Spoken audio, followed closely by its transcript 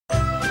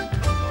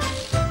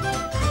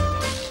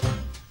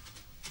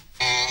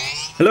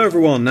Hello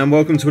everyone and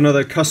welcome to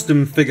another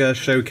custom figure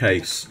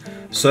showcase.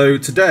 So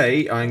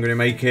today I'm going to be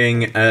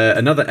making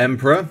another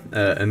emperor,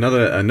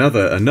 another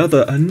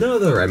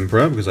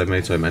emperor because I've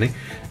made so many.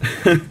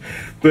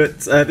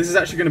 But this is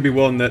actually going to be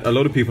one that a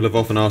lot of people have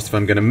often asked if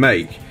I'm going to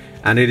make.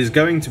 And it is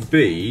going to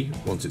be,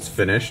 once it's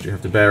finished, you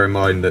have to bear in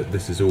mind that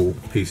this is all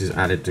pieces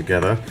added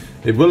together,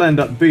 it will end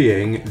up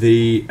being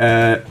the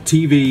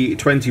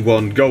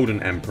TV21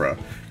 Golden Emperor.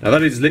 Now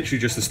that is literally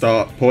just the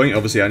start point.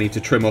 Obviously I need to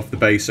trim off the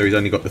base so he's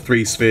only got the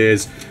 3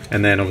 spheres,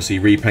 and then obviously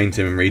repaint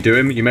him and redo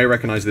him. You may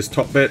recognise this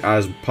top bit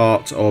as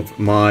part of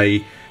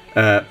my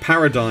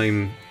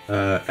Paradigm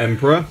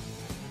Emperor.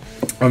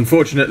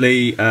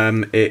 Unfortunately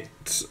it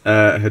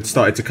had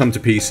started to come to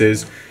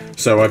pieces,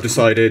 so I've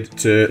decided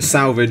to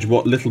salvage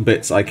what little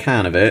bits I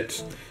can of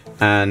it,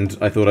 and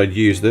I thought I'd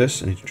use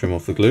this. I need to trim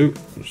off the glue,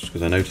 just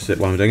because I noticed it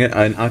while I'm doing it,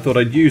 and I thought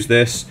I'd use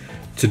this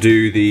to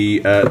do the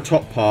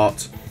top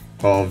part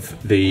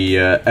of the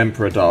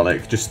Emperor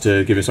Dalek, just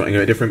to give it something a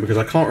bit different, because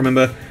I can't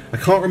remember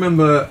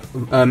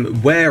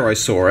where I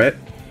saw it,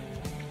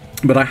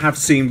 but I have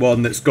seen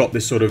one that's got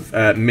this sort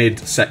of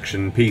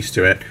mid-section piece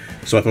to it,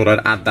 so I thought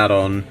I'd add that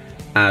on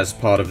as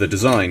part of the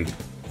design.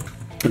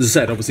 As I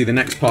said, obviously the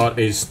next part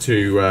is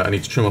to, I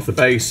need to trim off the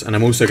base, and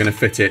I'm also going to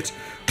fit it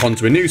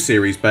onto a new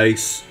series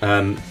base,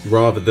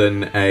 rather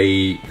than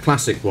a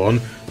classic one,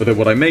 but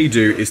what I may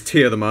do is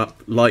tier them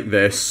up like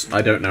this.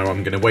 I don't know,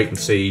 I'm going to wait and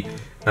see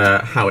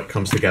how it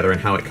comes together and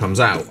how it comes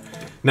out.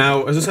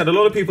 Now, as I said, a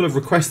lot of people have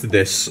requested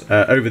this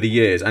over the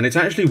years, and it's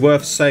actually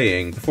worth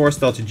saying, before I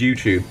started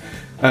YouTube,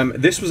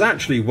 this was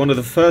actually one of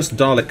the first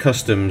Dalek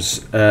customs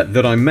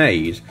that I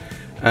made.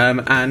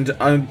 And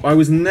I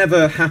was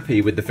never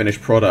happy with the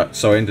finished product,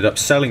 so I ended up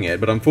selling it,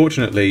 but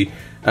unfortunately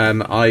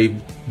I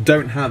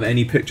don't have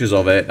any pictures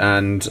of it,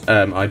 and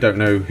I don't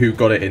know who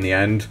got it in the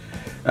end,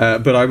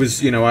 but I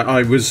was, you know,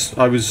 I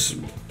was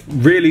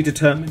really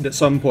determined at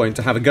some point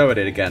to have a go at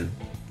it again,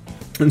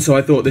 and so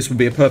I thought this would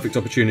be a perfect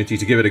opportunity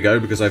to give it a go,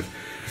 because I've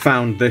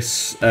found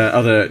this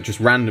other just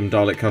random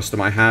Dalek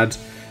custom I had.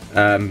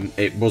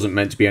 It wasn't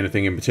meant to be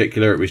anything in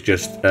particular, it was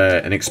just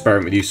an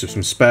experiment with use of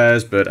some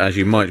spares, but as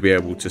you might be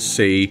able to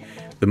see,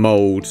 the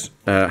mould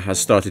has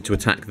started to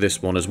attack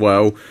this one as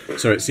well,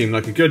 so it seemed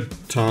like a good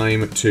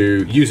time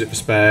to use it for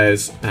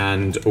spares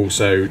and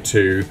also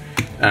to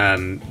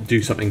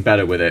do something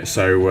better with it.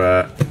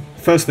 So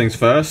first things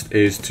first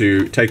is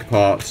to take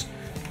apart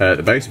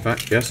the base. In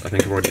fact, yes, I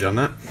think I've already done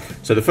that.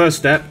 So the first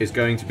step is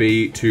going to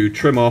be to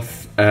trim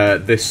off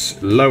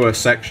this lower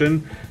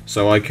section,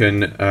 so I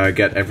can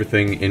get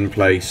everything in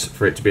place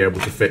for it to be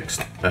able to fix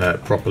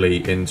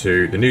properly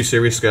into the new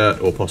series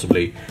skirt, or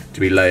possibly to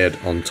be layered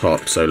on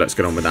top. So let's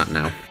get on with that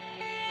now.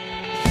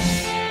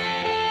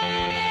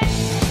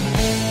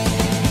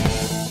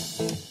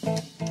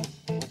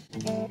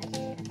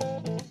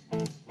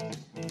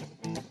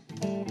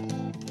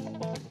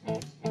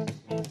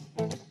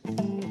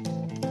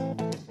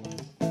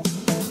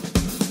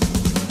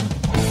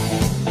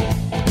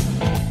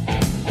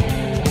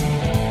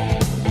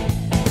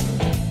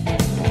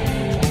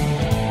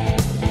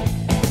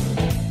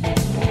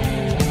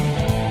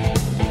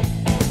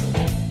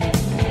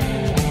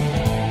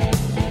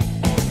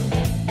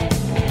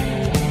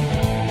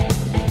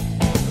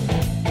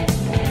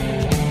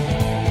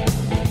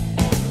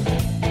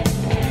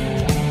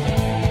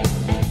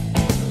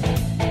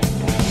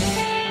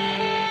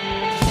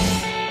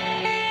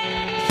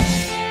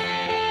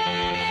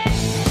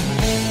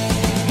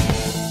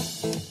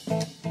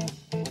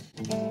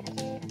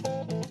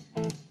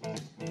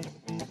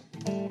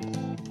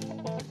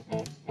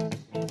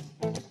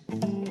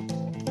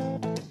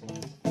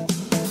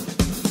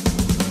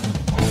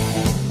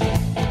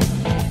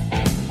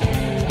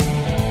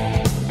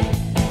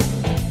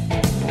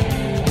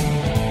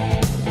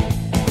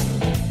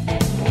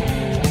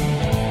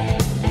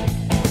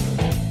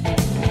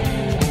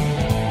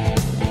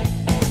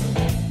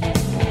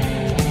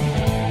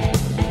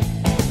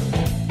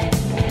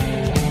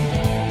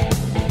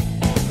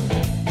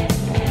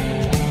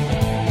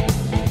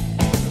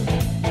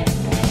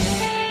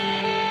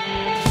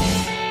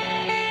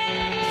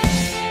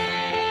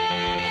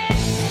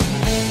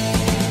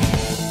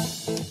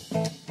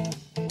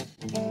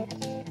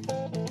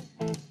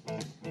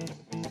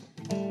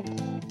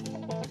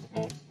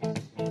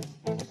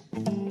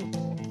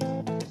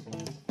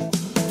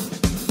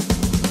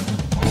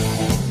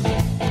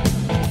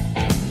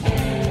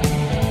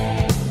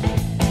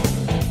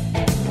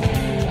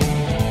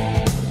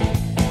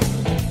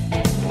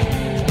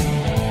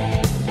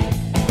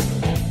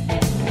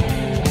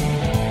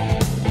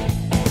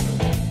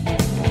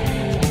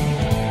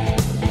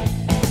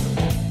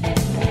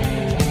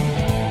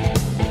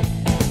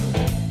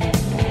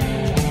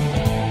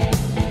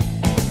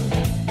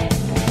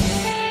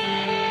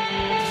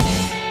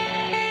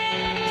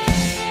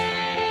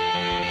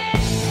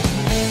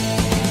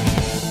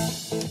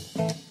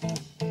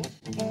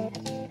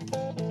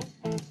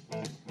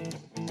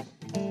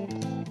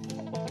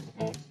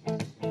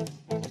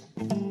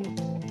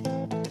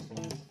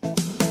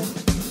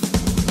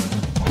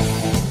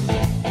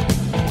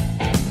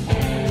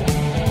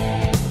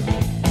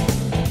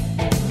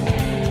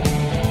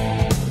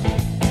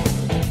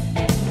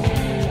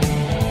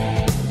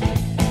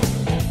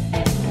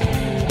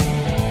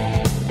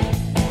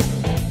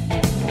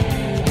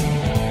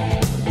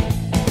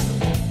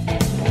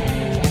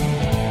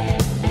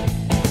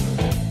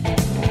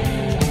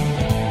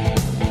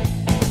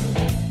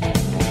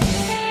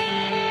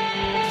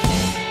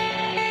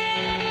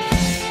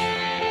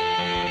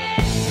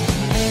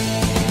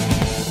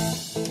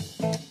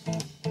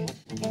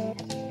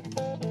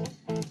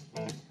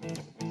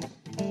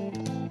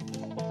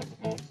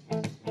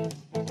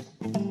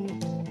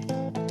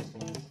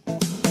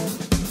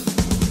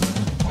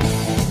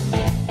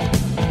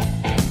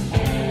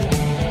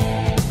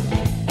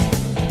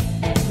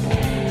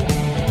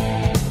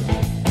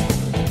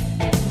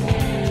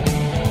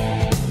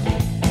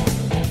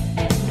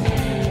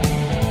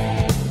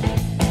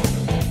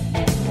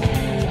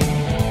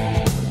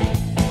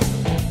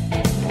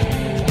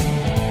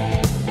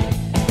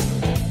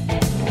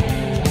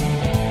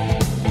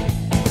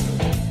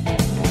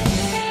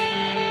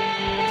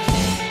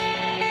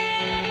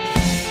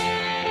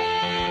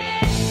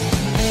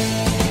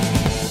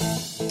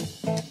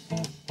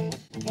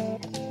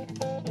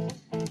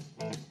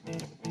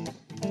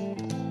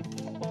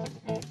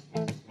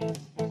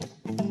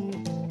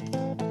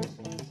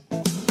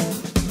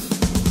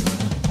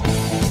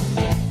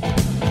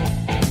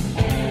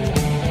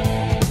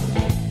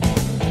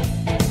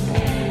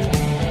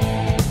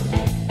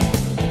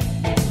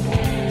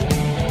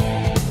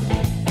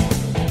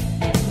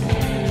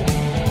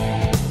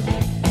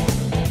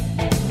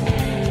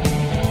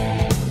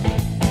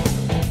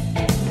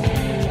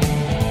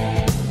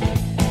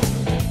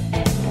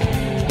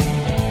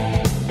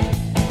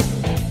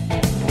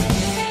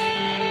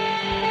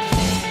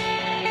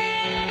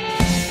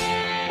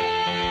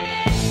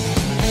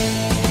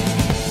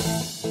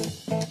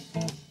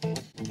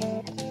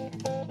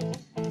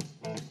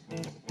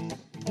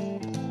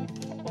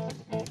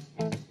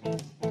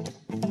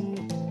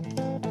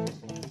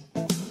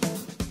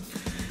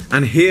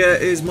 And here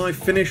is my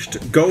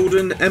finished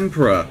Golden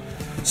Emperor.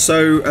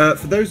 So,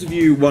 for those of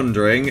you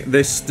wondering,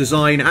 this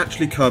design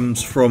actually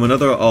comes from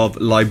another of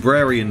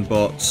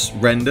Librarian-bot's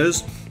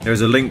renders.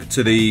 There's a link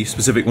to the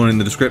specific one in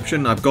the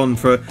description. I've gone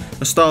for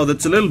a style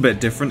that's a little bit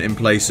different in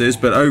places,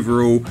 but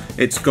overall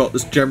it's got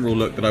this general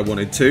look that I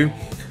wanted to.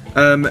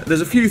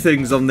 There's a few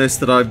things on this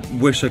that I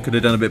wish I could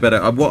have done a bit better.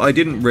 What I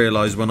didn't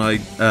realise when I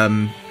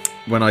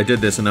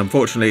did this, and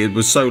unfortunately it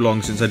was so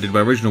long since I did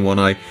my original one,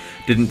 I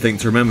didn't think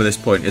to remember this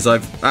point, is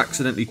I've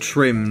accidentally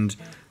trimmed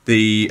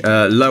the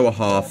lower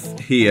half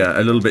here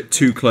a little bit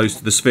too close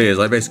to the spheres.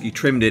 I basically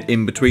trimmed it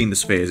in between the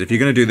spheres. If you're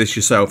going to do this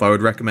yourself, I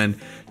would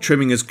recommend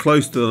trimming as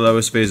close to the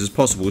lower spheres as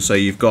possible so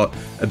you've got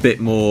a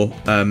bit more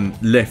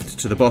lift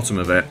to the bottom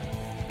of it.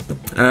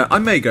 I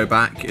may go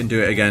back and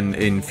do it again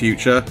in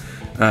future,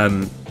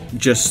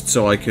 just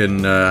so I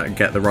can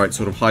get the right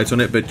sort of height on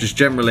it, but just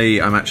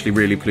generally I'm actually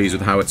really pleased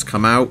with how it's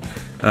come out.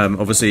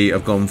 Obviously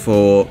I've gone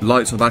for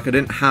lights on the back. I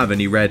didn't have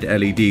any red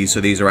LEDs,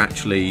 so these are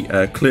actually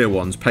clear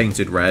ones,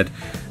 painted red,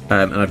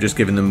 and I've just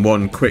given them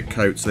one quick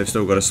coat so they've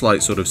still got a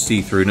slight sort of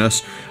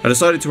see-throughness. I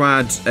decided to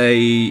add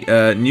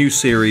a new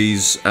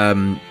series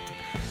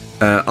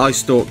eye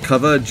stalk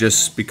cover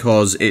just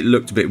because it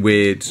looked a bit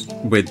weird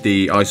with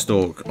the eye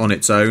stalk on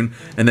its own,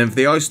 and then for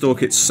the eye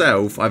stalk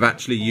itself I've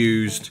actually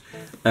used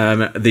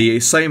the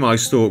same eye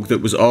stalk that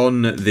was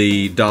on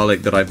the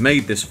Dalek that I've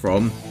made this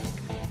from,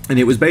 and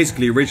it was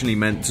basically originally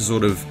meant to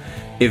sort of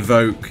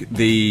evoke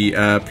the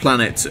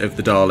planet of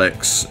the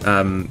Daleks,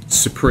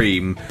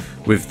 Supreme,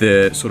 with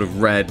the sort of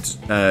red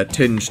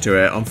tinge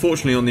to it.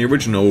 Unfortunately on the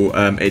original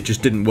it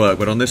just didn't work,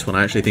 but on this one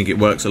I actually think it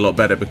works a lot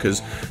better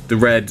because the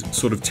red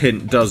sort of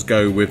tint does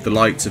go with the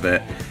lights of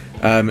it.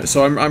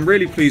 So I'm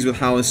really pleased with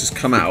how this has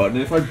come out, and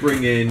if I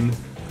bring in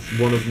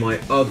one of my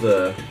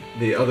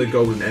the other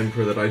Golden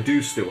Emperor that I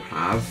do still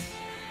have,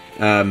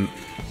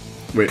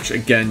 which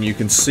again you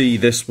can see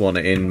this one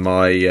in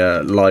my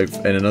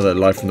another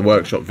Live from the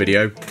Workshop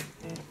video.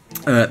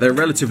 They're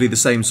relatively the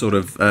same sort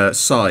of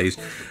size,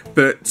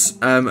 but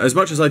as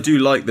much as I do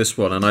like this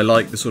one, and I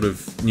like the sort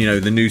of, you know,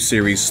 the new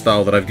series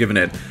style that I've given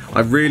it,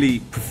 I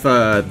really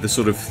prefer the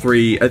sort of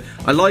three.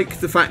 I like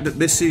the fact that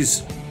this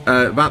is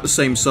about the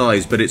same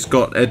size, but it's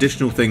got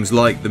additional things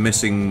like the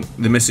missing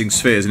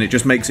spheres, and it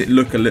just makes it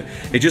look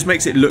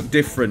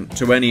different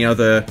to any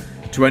other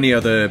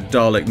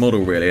Dalek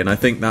model, really. And I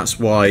think that's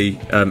why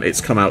it's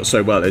come out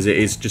so well. As it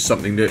is just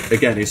something that,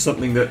 again, is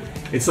something that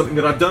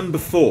I've done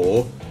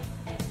before,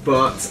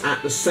 but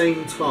at the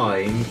same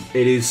time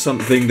it is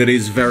something that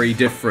is very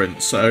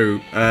different. So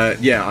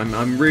yeah,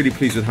 I'm really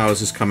pleased with how this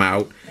has come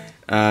out.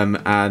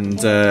 And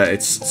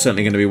it's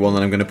certainly going to be one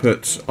that I'm going to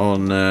put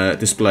on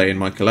display in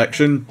my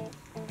collection.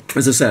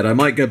 As I said, I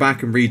might go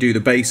back and redo the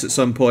base at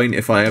some point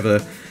if I ever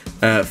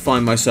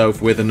find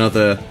myself with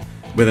another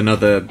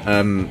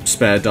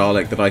spare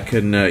Dalek that I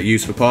can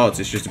use for parts.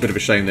 It's just a bit of a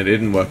shame that it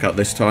didn't work out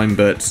this time,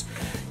 but,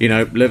 you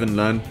know, live and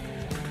learn.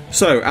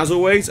 So, as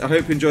always, I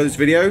hope you enjoyed this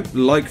video.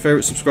 Like,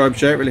 favourite, subscribe,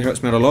 share, it really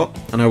helps me out a lot,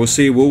 and I will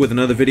see you all with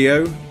another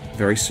video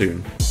very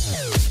soon.